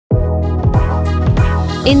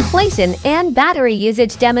Inflation and battery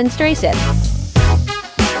usage demonstration.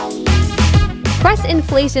 Press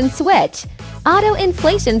inflation switch. Auto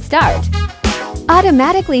inflation start.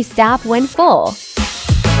 Automatically stop when full.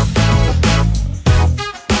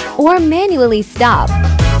 Or manually stop.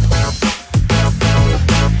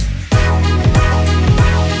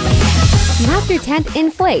 Master tent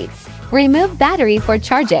inflates. Remove battery for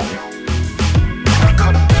charging.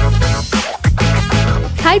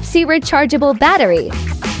 Type-C rechargeable battery.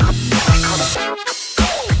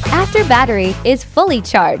 After battery is fully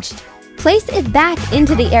charged, place it back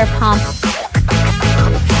into the air pump.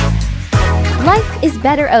 Life is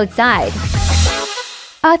better outside.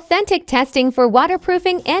 Authentic testing for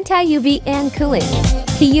waterproofing, anti-UV and cooling.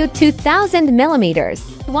 PU 2000 millimeters.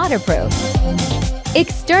 Waterproof.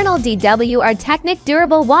 External DWR Technic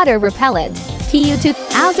Durable Water Repellent. PU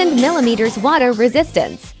 2000 millimeters water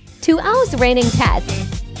resistance. 2 hours raining test.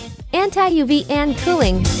 Anti-UV and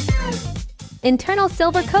cooling. Internal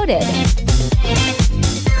silver coated.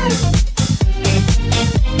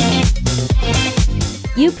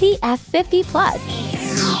 UPF 50+.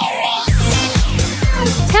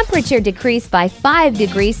 Temperature decreased by 5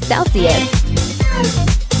 degrees Celsius.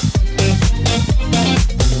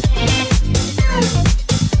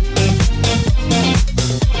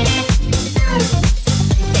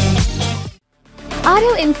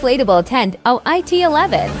 Auto inflatable tent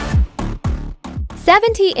OIT11.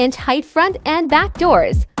 70-inch height front and back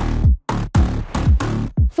doors.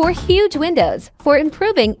 4 huge windows for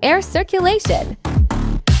improving air circulation.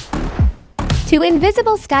 2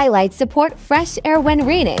 invisible skylights support fresh air when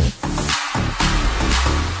raining.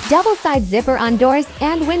 Double-side zipper on doors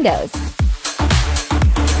and windows.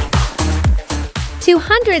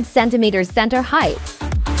 200 centimeters center height.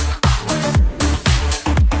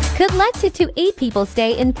 Could let 2 to 8 people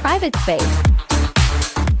stay in private space.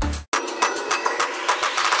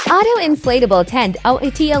 Auto inflatable tent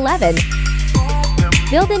OIT11.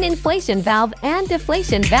 Built-in inflation valve and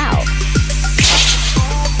deflation valve.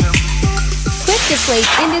 Quick deflate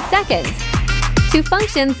into seconds. 2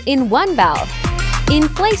 functions in 1 valve.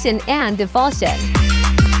 Inflation and deflation.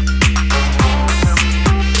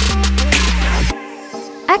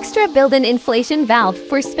 Extra built-in inflation valve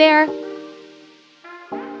for spare.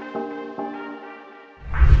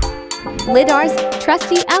 Lydarz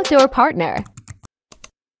trusty outdoor partner.